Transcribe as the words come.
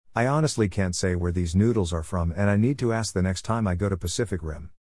I honestly can't say where these noodles are from, and I need to ask the next time I go to Pacific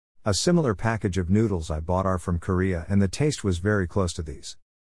Rim. A similar package of noodles I bought are from Korea, and the taste was very close to these.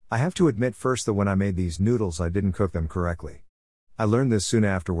 I have to admit first that when I made these noodles I didn't cook them correctly. I learned this soon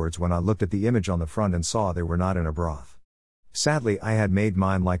afterwards when I looked at the image on the front and saw they were not in a broth. Sadly, I had made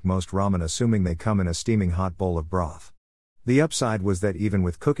mine like most ramen, assuming they come in a steaming hot bowl of broth. The upside was that even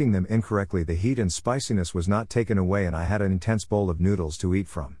with cooking them incorrectly, the heat and spiciness was not taken away and I had an intense bowl of noodles to eat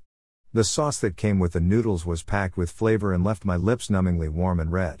from. The sauce that came with the noodles was packed with flavor and left my lips numbingly warm and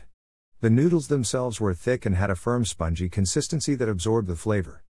red. The noodles themselves were thick and had a firm spongy consistency that absorbed the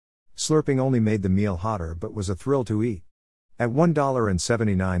flavor. Slurping only made the meal hotter but was a thrill to eat. At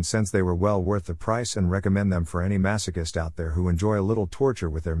 $1.79 they were well worth the price and recommend them for any masochist out there who enjoy a little torture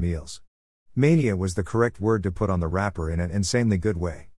with their meals. Mania was the correct word to put on the wrapper in an insanely good way.